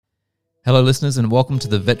Hello listeners and welcome to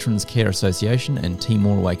the Veterans Care Association and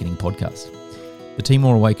Timor Awakening podcast. The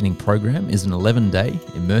Timor Awakening program is an 11-day,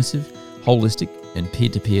 immersive, holistic and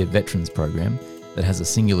peer-to-peer veterans program that has a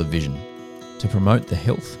singular vision: to promote the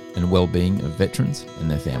health and well-being of veterans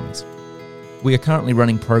and their families. We are currently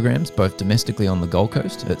running programs both domestically on the Gold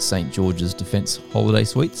Coast at St George's Defence Holiday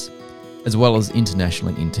Suites, as well as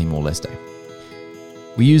internationally in Timor Leste.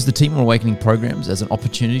 We use the Timor Awakening programs as an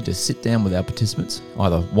opportunity to sit down with our participants,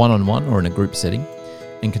 either one-on-one or in a group setting,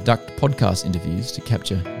 and conduct podcast interviews to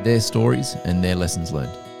capture their stories and their lessons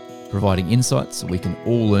learned, providing insights that we can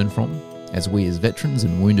all learn from as we as veterans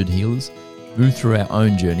and wounded healers move through our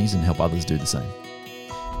own journeys and help others do the same.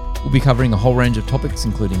 We'll be covering a whole range of topics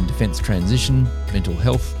including defence transition, mental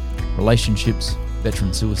health, relationships,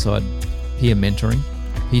 veteran suicide, peer mentoring,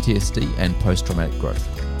 PTSD and post-traumatic growth.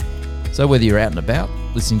 So whether you're out and about,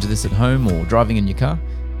 listening to this at home or driving in your car,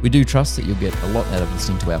 we do trust that you'll get a lot out of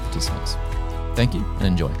listening to our participants. Thank you and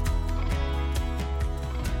enjoy.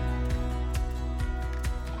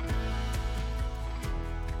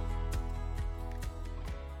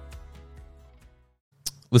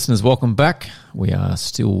 Listeners, welcome back. We are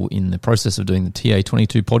still in the process of doing the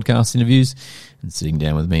TA22 podcast interviews, and sitting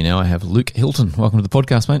down with me now I have Luke Hilton. Welcome to the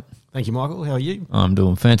podcast, mate. Thank you, Michael. How are you? I'm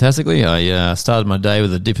doing fantastically. I started my day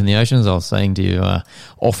with a dip in the ocean, as I was saying to you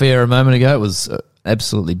off air a moment ago. It was an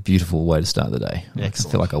absolutely beautiful way to start the day. Excellent.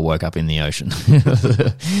 I feel like I woke up in the ocean. There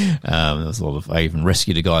was a lot of. I even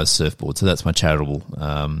rescued a guy's surfboard, so that's my charitable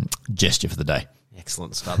gesture for the day.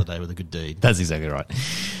 Excellent. Start the day with a good deed. That's exactly right.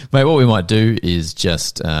 Mate, what we might do is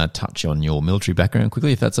just touch on your military background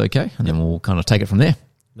quickly, if that's okay, and then we'll kind of take it from there.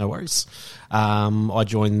 No worries. I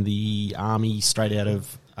joined the Army straight out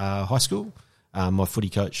of high school. My footy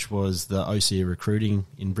coach was the OC of recruiting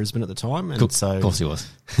in Brisbane at the time. And Cool. so Of course he was.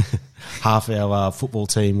 half our football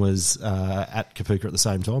team was at Kapooka at the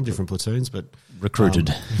same time, different platoons, but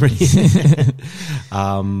Recruited.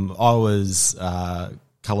 I was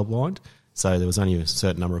colourblind, so there was only a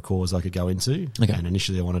certain number of corps I could go into. Okay. And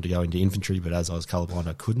initially I wanted to go into infantry, but as I was colourblind,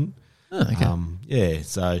 I couldn't. Oh, okay.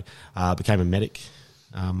 So became a medic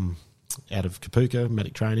out of Kapooka,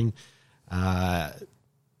 medic training.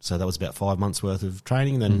 So that was about 5 months worth of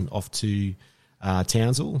training. Then off to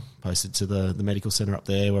Townsville, posted to the medical centre up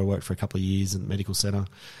there, where I worked for a couple of years in the medical centre,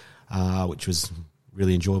 which was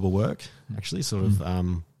really enjoyable work, actually.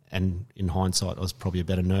 And in hindsight, I was probably a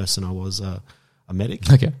better nurse than I was a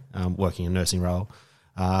medic. Okay. Working a nursing role,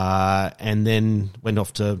 and then went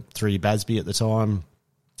off to 3 Basby at the time.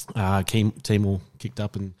 Timor kicked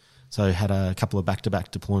up, and so had a couple of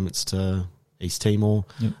back-to-back deployments to East Timor,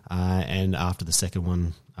 and after the second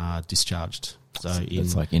one, discharged. So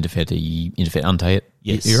it's like INTERFET and UNTAET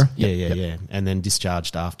era? Yeah. And then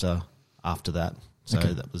discharged after that. So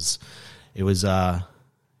it was a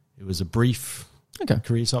brief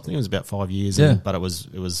career type thing. It was about 5 years, but it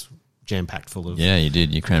was jam-packed full of... Yeah, you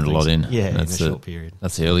did. You crammed a lot in. Yeah, that's in a short period.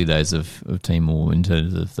 That's the early days of Timor in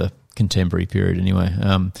terms of the contemporary period anyway.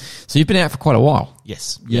 So you've been out for quite a while.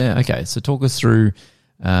 Yes. Yeah, okay. So talk us through...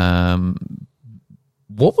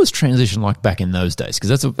 what was transition like back in those days?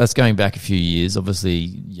 Because that's going back a few years. Obviously,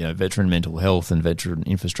 you know, veteran mental health and veteran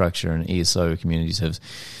infrastructure and ESO communities have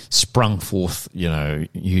sprung forth, you know,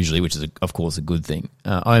 hugely, which is, of course, a good thing.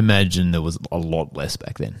 I imagine there was a lot less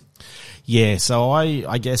back then. Yeah, so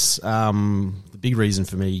I guess the big reason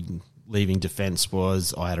for me leaving defence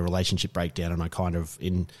was I had a relationship breakdown, and I kind of,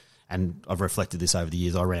 and I've reflected this over the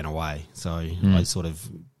years, I ran away. So I sort of,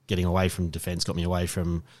 getting away from defence got me away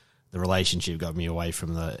from the relationship, got me away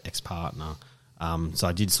from the ex-partner. So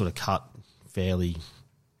I did sort of cut fairly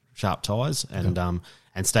sharp ties, and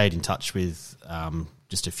stayed in touch with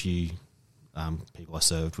just a few people I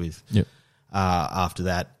served with after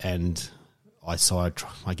that. And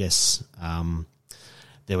I guess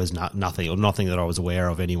there was nothing that I was aware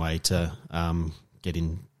of anyway to get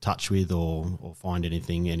in touch with or find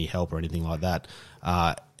any help or anything like that.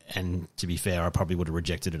 And to be fair, I probably would have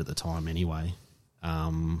rejected it at the time anyway.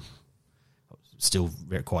 Still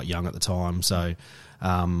quite young at the time, so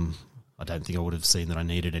I don't think I would have seen that I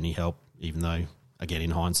needed any help, even though, again, in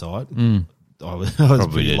hindsight, I was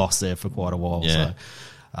pretty lost there for quite a while. Yeah.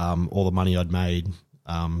 So all the money I'd made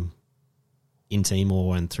in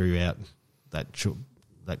Timor and throughout that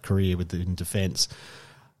career within defence,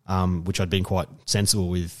 which I'd been quite sensible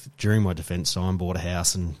with during my defence time, bought a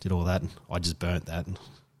house and did all that, I just burnt that.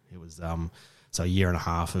 It was so a year and a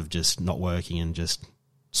half of just not working and just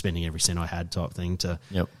spending every cent I had type thing to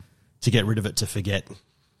get rid of it, to forget,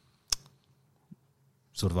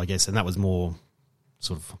 sort of, I guess. And that was more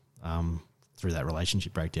sort of through that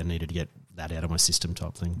relationship breakdown, needed to get that out of my system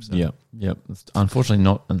type thing. So. Yeah. It's unfortunately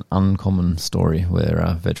not an uncommon story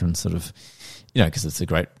where veterans sort of, because it's a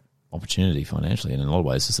great opportunity financially and in a lot of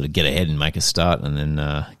ways to sort of get ahead and make a start, and then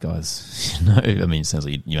guys, it sounds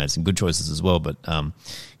like you made some good choices as well, but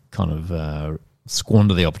kind of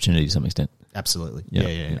squander the opportunity to some extent. Absolutely.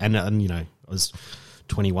 Yeah. And I was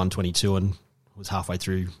 21, 22 and was halfway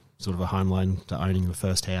through sort of a home loan to owning the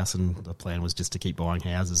first house, and the plan was just to keep buying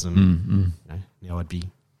houses, and now I'd be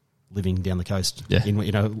living down the coast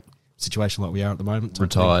in a situation like we are at the moment.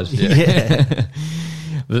 Retired. Yeah.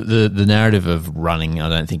 The narrative of running, I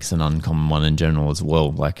don't think it's an uncommon one in general as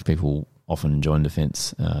well. Like, people often join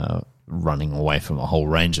defence running away from a whole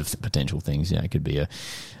range of potential things. It could be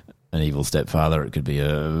an evil stepfather, it could be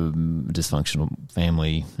a dysfunctional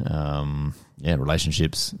family,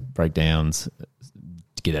 relationships, breakdowns,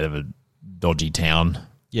 to get out of a dodgy town.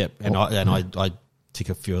 Yep, and I tick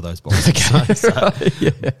a few of those boxes.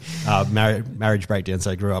 Okay, marriage breakdown.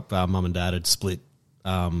 So I grew up, mum and dad had split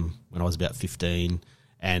when I was about 15,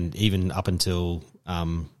 and even up until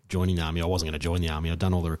joining the army, I wasn't going to join the army. I'd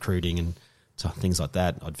done all the recruiting and things like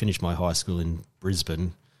that. I'd finished my high school in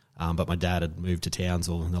Brisbane, but my dad had moved to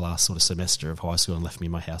Townsville in the last sort of semester of high school and left me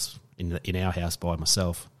in my house, in our house by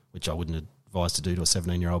myself, which I wouldn't advise to do to a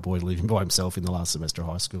 17-year-old boy living by himself in the last semester of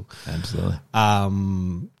high school. Absolutely.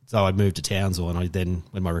 So I moved to Townsville, and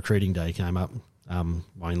when my recruiting day came up,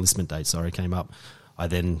 my enlistment date, came up,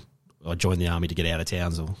 I joined the army to get out of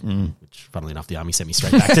Townsville, which, funnily enough, the army sent me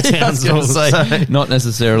straight back to Townsville. Not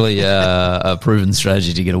necessarily a proven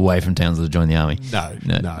strategy to get away from Townsville to join the army.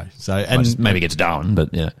 No. So and maybe get to Darwin,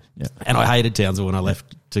 but yeah. And I hated Townsville when I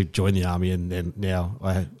left to join the army, and then now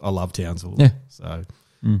I love Townsville. Yeah. So,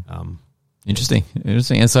 interesting.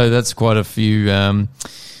 And so that's quite a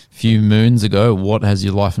few moons ago. What has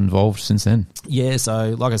your life involved since then? Yeah.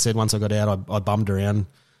 So, like I said, once I got out, I bummed around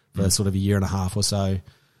for sort of a year and a half or so.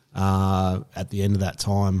 At the end of that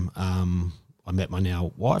time, I met my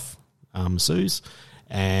now wife, Suze,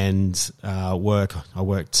 and I went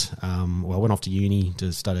off to uni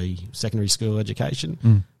to study secondary school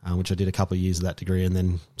education, which I did a couple of years of that degree and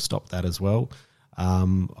then stopped that as well.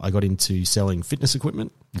 I got into selling fitness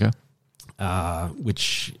equipment,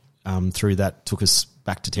 which through that took us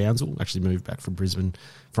back to Townsville. Actually moved back from Brisbane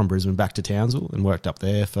back to Townsville and worked up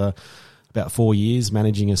there for about 4 years,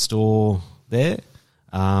 managing a store there.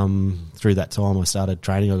 Through that time, I started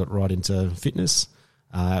training. I got right into fitness.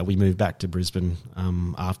 We moved back to Brisbane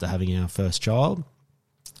after having our first child.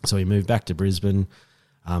 So we moved back to Brisbane,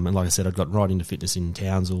 and like I said, I got right into fitness in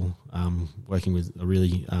Townsville, working with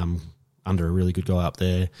under a really good guy up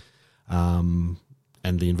there. And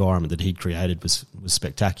the environment that he'd created was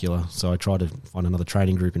spectacular. So I tried to find another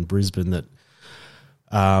training group in Brisbane that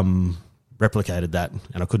replicated that,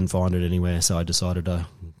 and I couldn't find it anywhere. So I decided to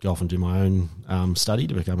go off and do my own study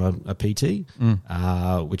to become a PT,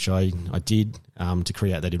 which I did to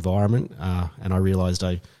create that environment. And I realised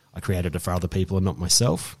I created it for other people and not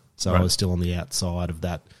myself. So I was still on the outside of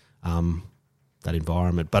that that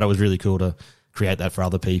environment. But it was really cool to create that for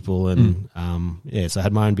other people. And so I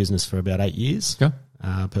had my own business for about 8 years,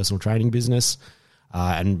 personal training business,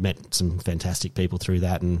 and met some fantastic people through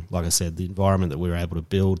that. And like I said, the environment that we were able to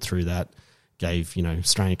build through that gave,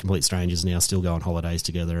 complete strangers now still go on holidays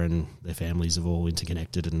together, and their families have all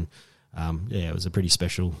interconnected. And it was a pretty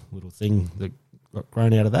special little thing that got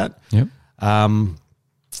grown out of that. Yep.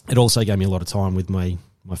 It also gave me a lot of time with my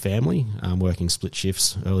family, working split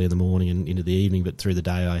shifts early in the morning and into the evening, but through the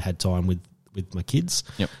day I had time with my kids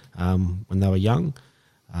when they were young,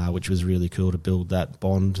 which was really cool to build that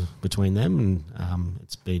bond between them. And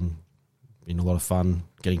it's been a lot of fun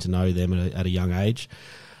getting to know them at a young age.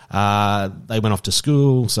 They went off to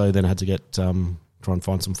school, so then I had to try and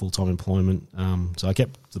find some full-time employment. So I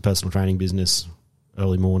kept the personal training business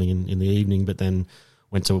early morning and in the evening, but then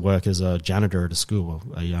went to work as a janitor at a school,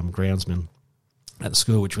 a groundsman at the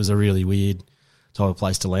school, which was a really weird type of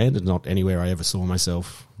place to land, and not anywhere I ever saw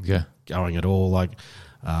myself going at all. Like,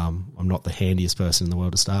 I'm not the handiest person in the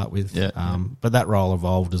world to start with. But that role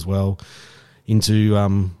evolved as well into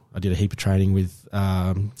I did a heap of training with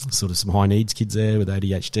sort of some high needs kids there with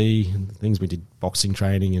ADHD and things. We did boxing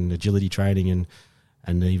training and agility training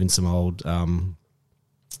and even some old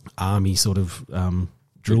army sort of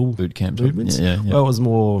drill boot camp movements. Well, it was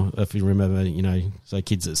more, if you remember, so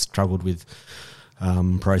kids that struggled with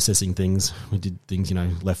processing things. We did things,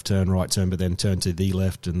 left turn, right turn, but then turn to the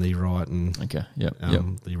left and the right, and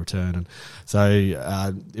the return. And so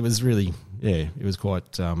it was really, it was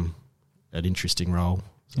quite an interesting role.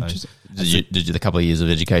 So, did you the couple of years of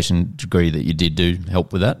education degree that you did do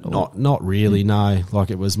help with that? Or? Not really, no. Like,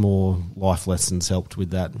 it was more life lessons helped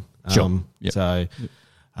with that. Sure. Yep. So,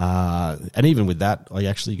 and even with that, I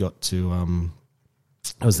actually got to.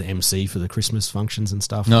 I was the MC for the Christmas functions and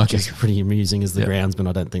stuff, which is pretty amusing as the groundsman.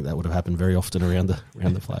 I don't think that would have happened very often around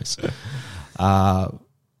the place.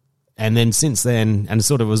 And then since then, and it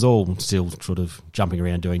sort of was all still sort of jumping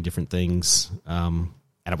around doing different things, and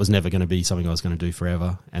it was never going to be something I was going to do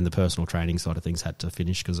forever. And the personal training side of things had to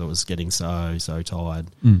finish because I was getting so tired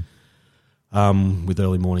with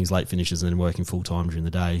early mornings, late finishes, and then working full time during the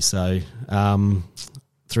day. So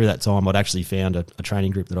through that time, I'd actually found a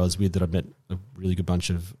training group that I was with that I'd met a really good bunch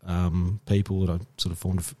of people that I sort of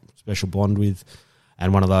formed a special bond with.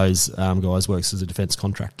 And one of those guys works as a defence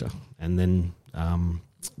contractor. And then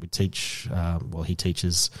we teach, he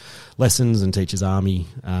teaches lessons and teaches Army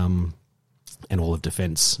and all of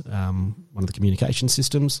defence, one of the communication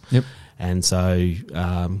systems. Yep. And so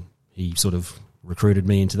he sort of recruited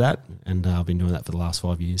me into that, and I've been doing that for the last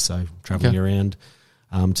 5 years. So travelling around,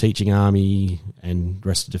 teaching Army and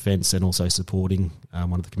rest of defence, and also supporting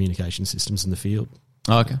one of the communication systems in the field.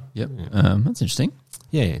 Oh, okay. Yep. That's interesting.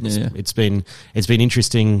 Yeah, it's been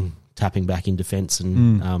interesting tapping back in defence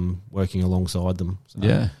and working alongside them. So.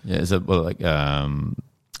 Yeah. Is it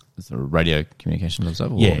is it radio communication or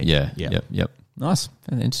stuff? Yep. Nice.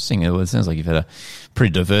 Interesting. It sounds like you've had a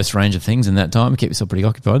pretty diverse range of things in that time. Keep yourself pretty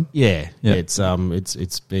occupied. Yeah.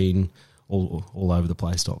 It's been all over the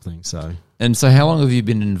place type thing. So. And so how long have you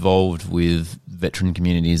been involved with veteran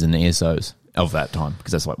communities and ESOs of that time?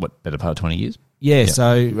 Because that's better part of 20 years? Yeah.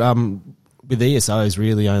 So with ESOs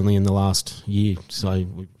really only in the last year. So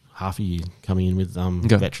half a year coming in with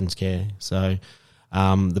veterans care. So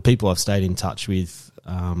the people I've stayed in touch with,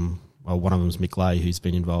 one of them is Mick Lay, who's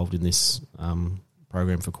been involved in this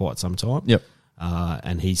program for quite some time. Yep.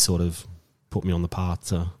 And he sort of put me on the path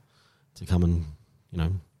to come and,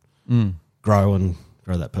 grow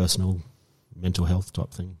that personal mental health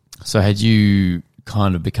type thing. So had you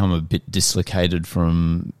kind of become a bit dislocated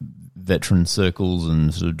from veteran circles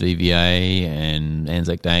and sort of DVA and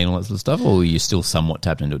Anzac Day and all that sort of stuff, or were you still somewhat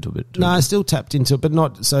tapped into it a bit? No, I still tapped into it, but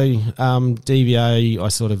not so. DVA, I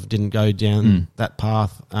sort of didn't go down that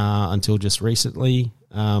path until just recently,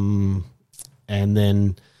 and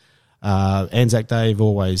then Anzac Day, I've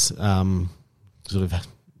always sort of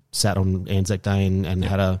sat on Anzac Day and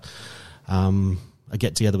had a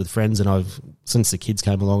get together with friends, and I've since the kids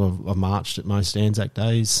came along, I've marched at most Anzac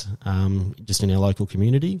Days, just in our local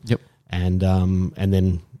community. Yep. And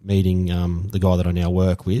then meeting the guy that I now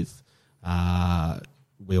work with,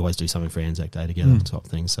 we always do something for Anzac Day together type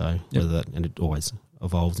thing. So and it always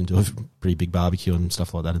evolves into a pretty big barbecue and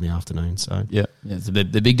stuff like that in the afternoon. So it's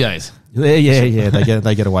the big days. Yeah.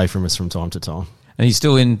 They get away from us from time to time. And are you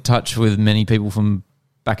still in touch with many people from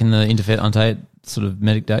back in the INTERFET UNTAET sort of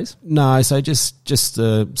medic days? No, so just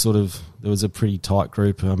the sort of, there was a pretty tight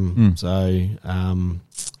group,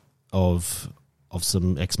 of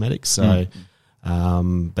some ex-medics. So,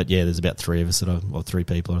 but yeah, there's about three of us three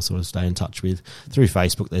people I sort of stay in touch with through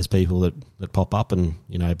Facebook. There's people that pop up, and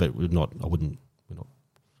but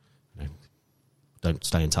don't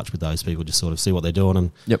stay in touch with those people. Just sort of see what they're doing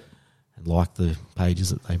and like the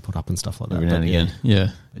pages that they put up and stuff like that. Every now and again,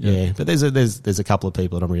 yeah. But there's a couple of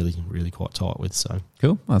people that I'm really, really quite tight with. So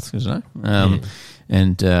cool, that's good to know.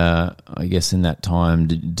 And I guess in that time,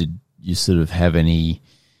 did you sort of have any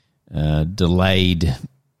delayed,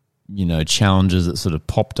 challenges that sort of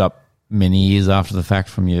popped up many years after the fact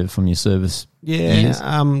from your service? Years?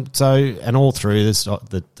 So and all through this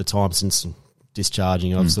the time since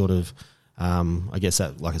discharging, I've sort of I guess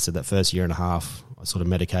that, like I said, that first year and a half, I sort of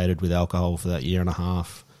medicated with alcohol for that year and a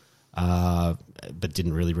half, but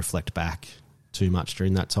didn't really reflect back too much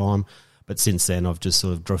during that time. But since then, I've just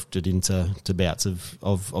sort of drifted into bouts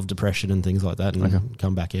of depression and things like that, and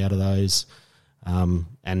come back out of those. And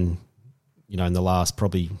in the last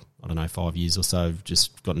probably 5 years or so, I've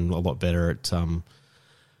just gotten a lot better at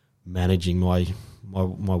managing my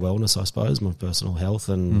wellness, I suppose, my personal health,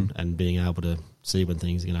 and being able to see when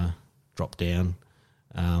things are going to drop down,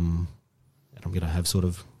 and I'm going to have sort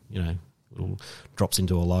of little drops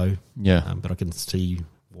into a low. Yeah. But I can see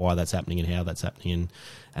why that's happening and how that's happening,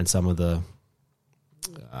 and some of the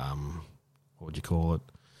what would you call it?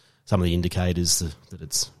 Some of the indicators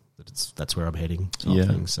that's where I'm heading.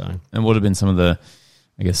 Thing, so. And what have been some of the,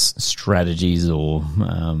 I guess, strategies or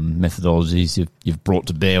methodologies you've brought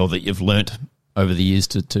to bear, or that you've learnt over the years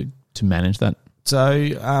to manage that? So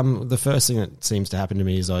the first thing that seems to happen to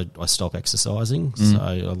me is I stop exercising. So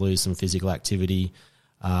I lose some physical activity,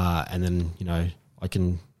 and then I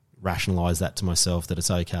can rationalise that to myself that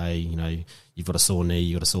it's okay. You've got a sore knee,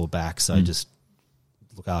 you've got a sore back, so just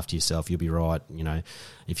look after yourself. You'll be right.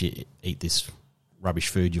 If you eat this rubbish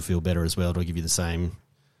food, you'll feel better as well. It'll give you the same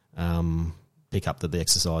pickup that the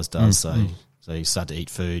exercise does. So you start to eat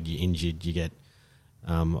food, you're injured, you get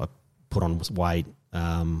I put on weight,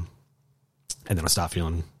 and then I start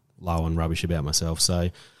feeling low and rubbish about myself. So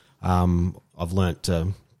I've learnt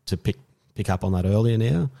to pick up on that earlier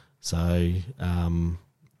now. So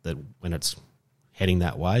that when it's heading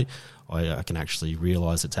that way, I can actually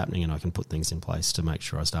realise it's happening, and I can put things in place to make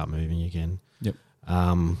sure I start moving again. Yep.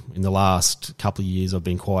 In the last couple of years, I've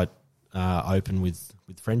been quite open with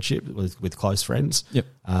friendship, with close friends, Yep.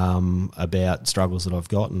 About struggles that I've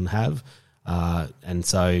got and have. And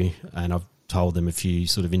I've told them a few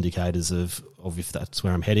sort of indicators of if that's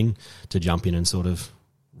where I'm heading, to jump in and sort of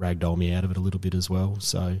ragdoll me out of it a little bit as well.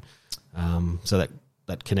 So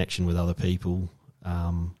that connection with other people,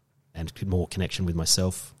 and more connection with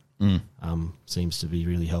myself, seems to be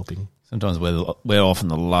really helping. Sometimes we're often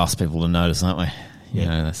the last people to notice, aren't we? You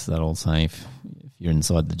know, that's that old saying, if you're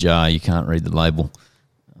inside the jar, you can't read the label.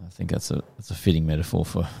 I think that's a fitting metaphor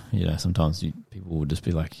for, sometimes people would just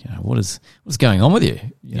be like, what's going on with you?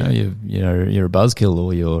 You're a buzzkill,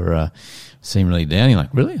 or you're seem really down. You're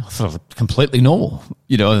like, really? I thought I was completely normal.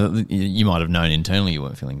 You might have known internally you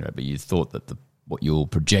weren't feeling great, but you thought that what you're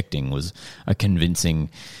projecting was a convincing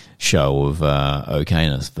show of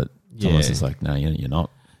okayness. But sometimes it's like, no, you're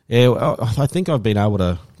not. Yeah, well, I think I've been able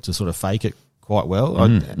to sort of fake it quite well.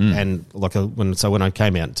 And like when I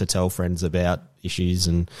came out to tell friends about issues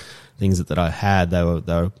and things that I had, they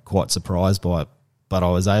were quite surprised by it. But I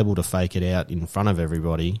was able to fake it out in front of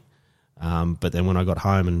everybody. But then when I got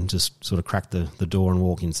home and just sort of cracked the door and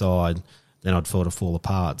walk inside, then I'd sort of fall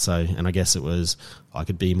apart. So, and I guess it was I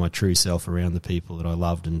could be my true self around the people that I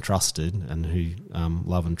loved and trusted, and who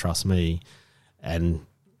love and trust me, and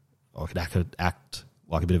I could act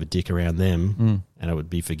like a bit of a dick around them, and it would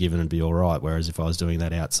be forgiven and be all right. Whereas if I was doing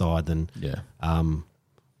that outside, then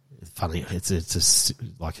funny, it's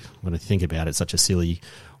like when I think about it, it's such a silly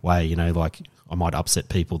way, like I might upset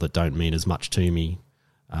people that don't mean as much to me,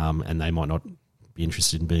 and they might not be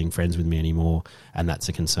interested in being friends with me anymore, and that's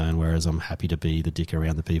a concern. Whereas I'm happy to be the dick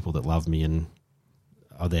around the people that love me and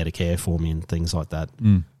are there to care for me and things like that.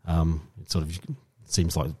 It sort of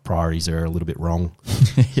seems like priorities are a little bit wrong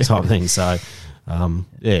type thing. So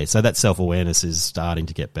so that self-awareness is starting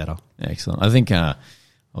to get better. Excellent. I think I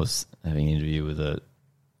was having an interview with a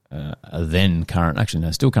then current, actually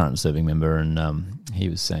no, still current serving member, and he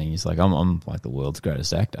was saying, he's like, I'm like the world's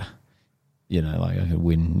greatest actor. Like I could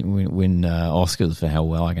win Oscars for how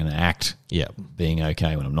well I can act. Yeah, being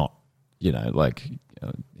okay when I'm not. In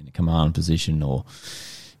a command position, or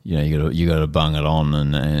you got to bung it on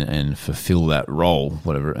and fulfill that role,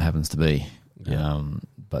 whatever it happens to be. Yeah.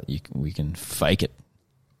 But we can fake it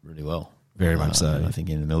really well. Very much so. I think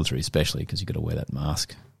in the military, especially, because you got to wear that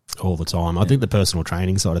mask all the time. I think the personal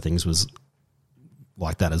training side of things was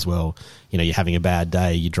like that as well. You're having a bad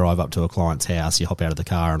day, you drive up to a client's house, you hop out of the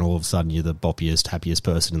car, and all of a sudden you're the boppiest, happiest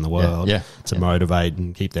person in the world to motivate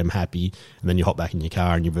and keep them happy. And then you hop back in your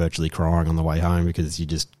car and you're virtually crying on the way home because you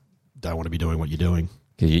just don't want to be doing what you're doing.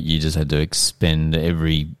 Because you just had to expend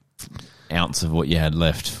every ounce of what you had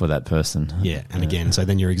left for that person. Yeah, and again, so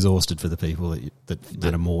then you're exhausted for the people that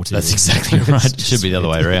matter more to you. That's exactly right. It should be the other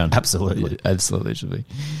way around. Absolutely. Absolutely should be.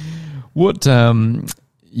 What,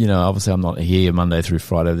 obviously I'm not here Monday through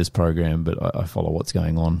Friday of this program, but I follow what's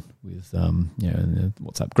going on with, in the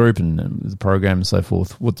WhatsApp group and the program and so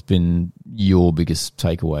forth. What's been your biggest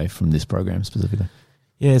takeaway from this program specifically?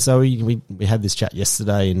 Yeah, so we had this chat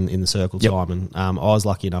yesterday in the circle time, and I was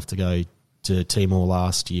lucky enough to go to Timor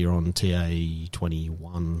last year on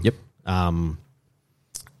TA21. Yep.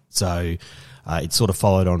 So it sort of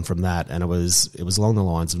followed on from that, and it was along the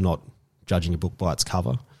lines of not judging a book by its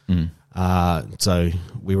cover. So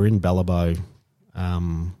we were in Balibo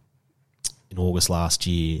in August last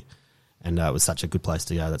year, and it was such a good place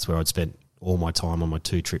to go. That's where I'd spent all my time on my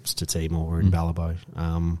 2 trips to Timor were in Balibo.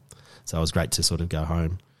 So it was great to sort of go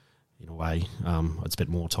home in a way. I'd spent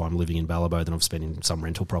more time living in Balibo than I've spent in some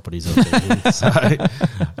rental properties I've been in. So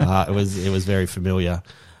it was very familiar.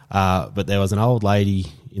 But there was an old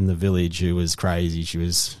lady in the village who was crazy. She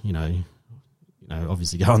was,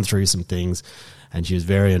 obviously going through some things, and she was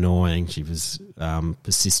very annoying. She was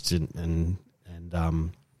persistent and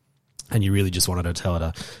you really just wanted to tell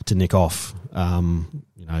her to nick off,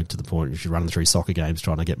 to the point she was running through soccer games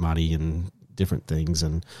trying to get money and different things.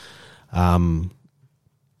 And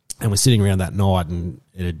we're sitting around that night, and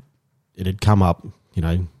it had come up,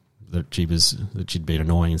 that she'd been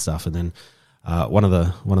annoying and stuff. And then one of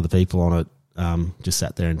the people on it just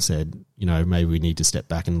sat there and said, maybe we need to step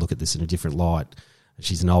back and look at this in a different light.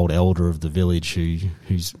 she's an old elder of the village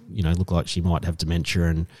who's looked like she might have dementia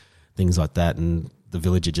and things like that, and the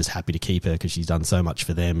village are just happy to keep her because she's done so much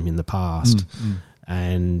for them in the past.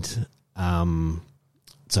 And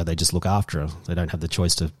so they just look after her. They don't have the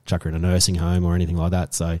choice to chuck her in a nursing home or anything like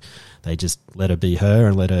that, so they just let her be her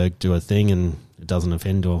and let her do her thing, and it doesn't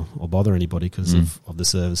offend or bother anybody because of the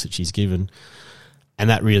service that she's given. And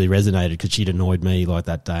that really resonated because she'd annoyed me like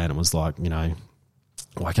that day, and it was like,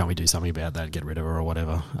 why can't we do something about that, get rid of her or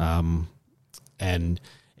whatever? And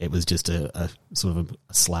it was just a sort of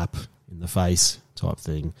a slap in the face type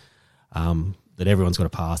thing, that everyone's got a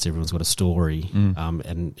past, everyone's got a story,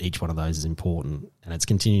 and each one of those is important. And it's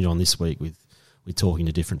continued on this week with talking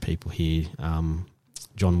to different people here.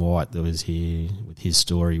 John White that was here with his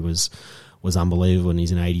story was unbelievable, and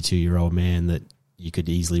he's an 82-year-old man that you could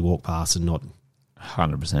easily walk past and not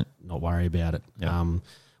 100% not worry about it. Yep.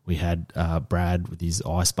 We had Brad with his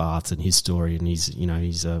ice baths and his story, and he's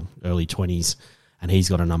early 20s, and he's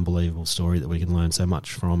got an unbelievable story that we can learn so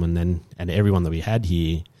much from. And everyone that we had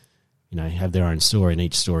here, have their own story, and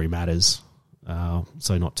each story matters.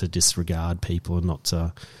 So not to disregard people and not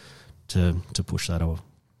to push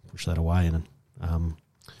that away, and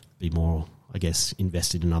be more, I guess,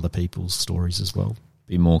 invested in other people's stories as well.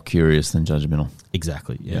 Be more curious than judgmental.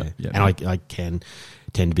 Exactly, yeah. Yep. And I can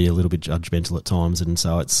tend to be a little bit judgmental at times, and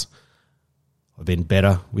so I've been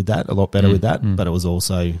better with that, a lot better with that. But it was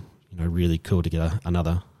also, really cool to get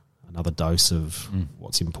another dose of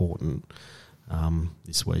what's important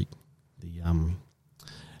this week. And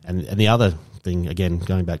the other thing, again,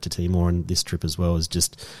 going back to Timor and this trip as well, is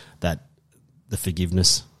just that the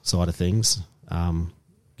forgiveness side of things.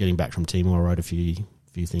 Getting back from Timor, I wrote a few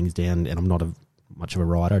things down, and I'm not much of a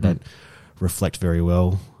writer. I don't reflect very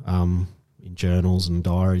well in journals and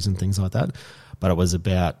diaries and things like that. But it was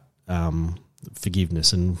about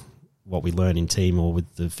forgiveness and what we learn in Timor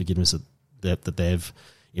with the forgiveness that they've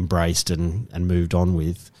embraced and moved on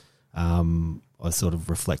with. I sort of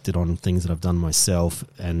reflected on things that I've done myself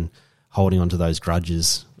and holding on to those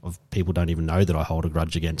grudges of people don't even know that I hold a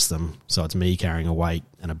grudge against them. So it's me carrying a weight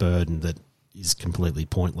and a burden that is completely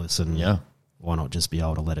pointless, and why not just be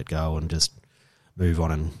able to let it go and just move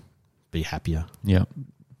on and be happier? Yeah.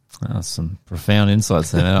 That's some profound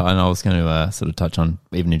insights there. And I was going to sort of touch on,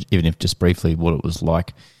 even if just briefly, what it was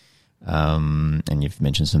like. And you've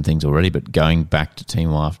mentioned some things already, but going back to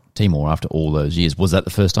Timor after all those years, was that the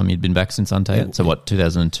first time you'd been back since UNTAET? So what,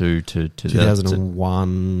 2002 to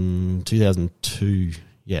 2001, 2002,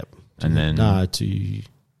 yep. And then... No,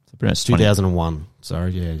 2001,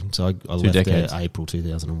 sorry, yeah. So I left decades. There April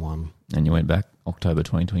 2001. And you went back October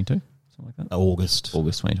 2022? Something like that? August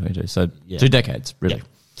 2022. So 2 decades, really. Yeah.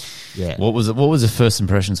 Yeah. What was the first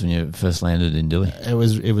impressions when you first landed in Dili?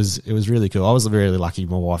 It was really cool. I was really lucky.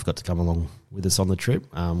 My wife got to come along with us on the trip,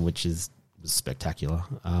 which was spectacular.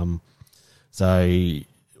 So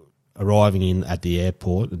arriving at the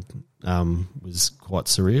airport was quite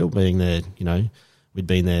surreal. Being there, we'd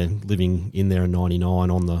been there, living in there in '99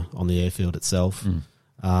 on the airfield itself.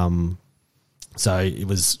 So it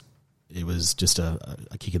was just a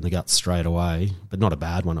kick in the guts straight away, but not a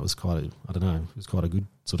bad one. It was quite a good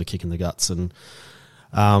sort of kick in the guts. And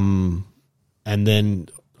then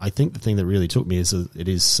I think the thing that really took me is that it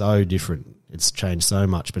is so different. It's changed so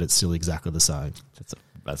much, but it's still exactly the same.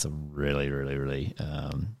 That's a really, really, really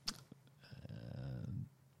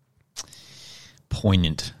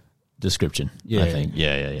poignant description. Yeah. I think.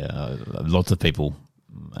 Yeah. Lots of people,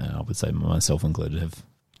 I would say myself included, have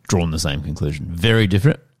drawn the same conclusion. Very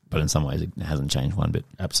different, but in some ways it hasn't changed one bit.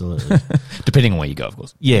 Absolutely. Depending on where you go, of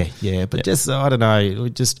course. Yeah. But just, I don't know,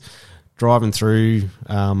 just driving through,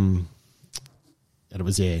 and it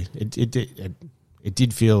was, it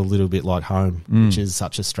did feel a little bit like home, which is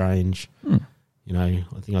such a strange, I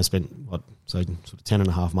think I spent, sort of 10 and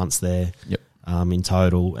a half months there in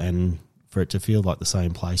total, and for it to feel like the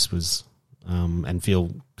same place was, and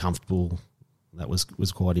feel comfortable, that was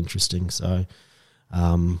quite interesting. So,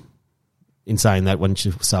 in saying that, when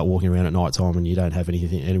you start walking around at night time and you don't have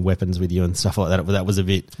any weapons with you and stuff like that was a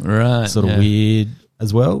bit sort of weird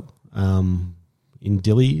as well, in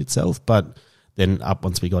Dili itself. But then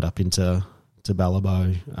once we got up into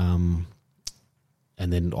Balibo,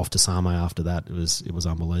 and then off to Same after that, it was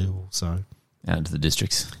unbelievable. So out into the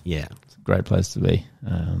districts. Yeah. It's a great place to be.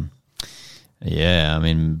 I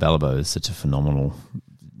mean, Balibo is such a phenomenal...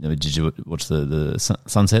 Did you watch the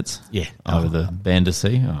sunsets? Yeah. Over the Banda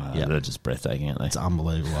Sea? They're just breathtaking, aren't they? It's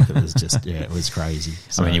unbelievable. Like, it was just, it was crazy.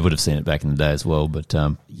 So, I mean, you would have seen it back in the day as well, but...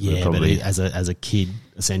 probably, but as a kid,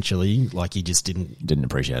 essentially, like, you just didn't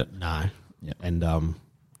appreciate it. No. Yeah. And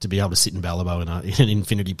to be able to sit in Balibo in an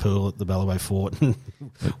infinity pool at the Balibo Fort and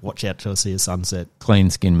watch out to see a sunset. Clean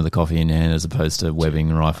skin with a coffee in your hand as opposed to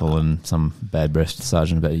webbing rifle and some bad-breathed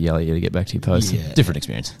sergeant about to yell at you to get back to your post. Yeah. Different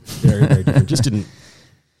experience. Very, very different. Just didn't...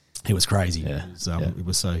 It was crazy. Yeah. It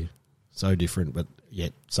was so different, but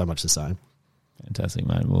yet so much the same. Fantastic,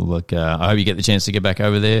 mate. Well, look, I hope you get the chance to get back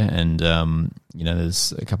over there. And,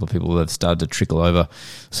 there's a couple of people that have started to trickle over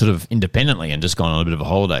sort of independently and just gone on a bit of a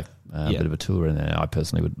holiday, a bit of a tour. And I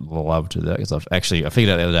personally would love to do that because I figured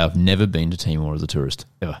out the other day I've never been to Timor as a tourist,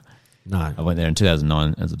 ever. No. I went there in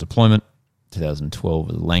 2009 as a deployment, 2012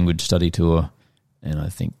 as a language study tour, and I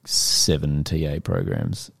think 7 TA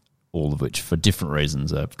programs, all of which for different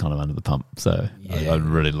reasons are kind of under the pump. So I'd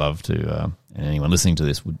really love to, and anyone listening to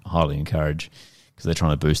this would highly encourage, because they're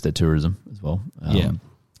trying to boost their tourism as well.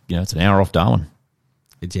 It's an hour off Darwin.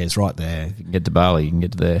 It's right there. If you can get to Bali, you can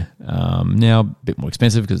get to there. Now, a bit more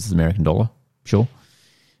expensive because it's the American dollar, sure.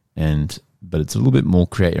 But it's a little bit more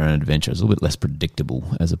create your own adventure. It's a little bit less predictable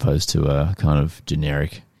as opposed to a kind of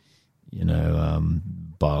generic,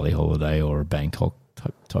 Bali holiday or a Bangkok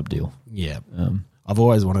type deal. Yeah. I've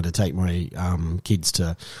always wanted to take my kids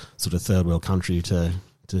to sort of third world country for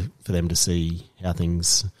them to see how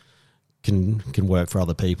things can work for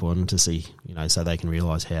other people and to see, so they can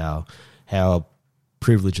realise how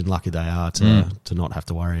privileged and lucky they are to not have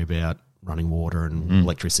to worry about running water and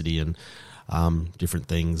electricity and different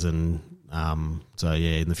things. And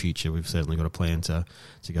in the future we've certainly got a plan to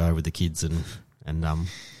go over with the kids and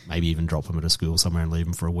maybe even drop them at a school somewhere and leave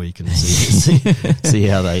them for a week and see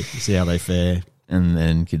how they fare. And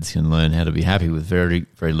then kids can learn how to be happy with very,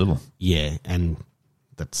 very little. Yeah, and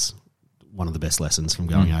that's one of the best lessons from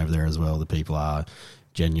going over there as well. The people are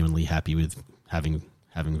genuinely happy with having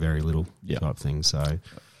very little type thing. So,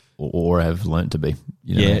 or have learnt to be,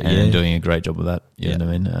 and doing a great job of that. You know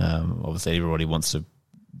what I mean? Obviously, everybody wants to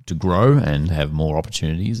grow and have more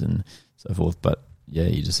opportunities and so forth. But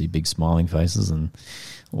you just see big smiling faces and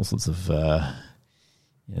all sorts of.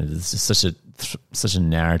 There's just such a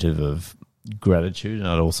narrative of gratitude, and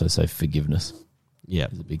I'd also say forgiveness. Yeah,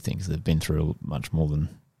 is a big thing because they've been through much more than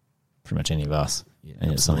pretty much any of us,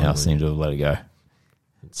 and yet somehow seem to have let it go.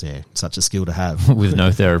 It's such a skill to have with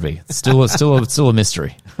no therapy. It's still a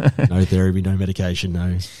mystery. No therapy, no medication, no.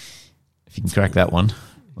 If you can crack that one,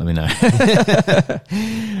 let me know.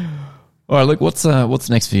 All right, look, what's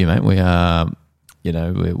next for you, mate? We are,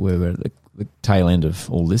 we're at the tail end of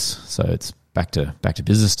all this, so it's back to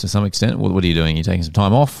business to some extent. What are you doing? Are you taking some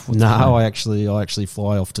time off? I actually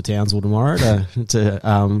fly off to Townsville tomorrow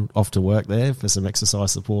to off to work there for some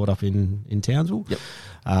exercise support up in Townsville. Yep.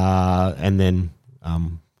 And then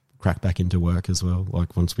crack back into work as well.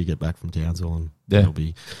 Like once we get back from Townsville, and it'll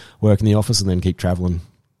be work in the office and then keep travelling.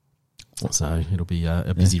 So it'll be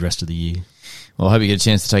a busy rest of the year. Well, I hope you get a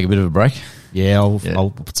chance to take a bit of a break. Yeah, I'll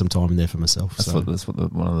put some time in there for myself. That's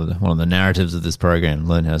what one of the narratives of this program.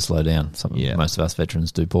 Learn how to slow down. Something most of us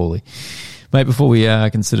veterans do poorly. Mate, before we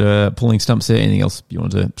consider pulling stumps there, anything else you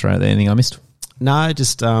want to throw out there? Anything I missed? No,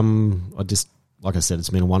 just like I said, it's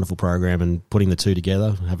been a wonderful program, and putting the two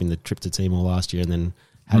together, having the trip to Timor last year and then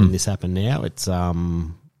having this happen now, it's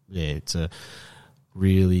it's a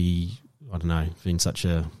really, I don't know, been such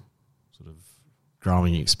a sort of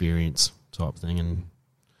growing experience type thing and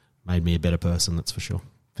made me a better person, that's for sure.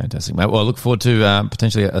 Fantastic, mate. Well, I look forward to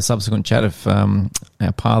potentially a subsequent chat if our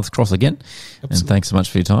paths cross again. Absolutely. And thanks so much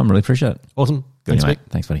for your time. Really appreciate it. Awesome. Good, mate.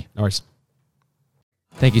 Thanks, buddy. No worries.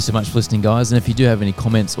 Thank you so much for listening, guys. And if you do have any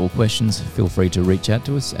comments or questions, feel free to reach out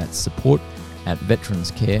to us at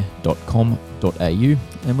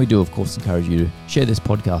support@veteranscare.com.au. And we do, of course, encourage you to share this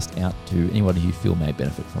podcast out to anyone who you feel may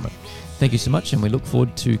benefit from it. Thank you so much, and we look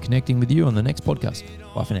forward to connecting with you on the next podcast.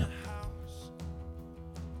 Bye for now.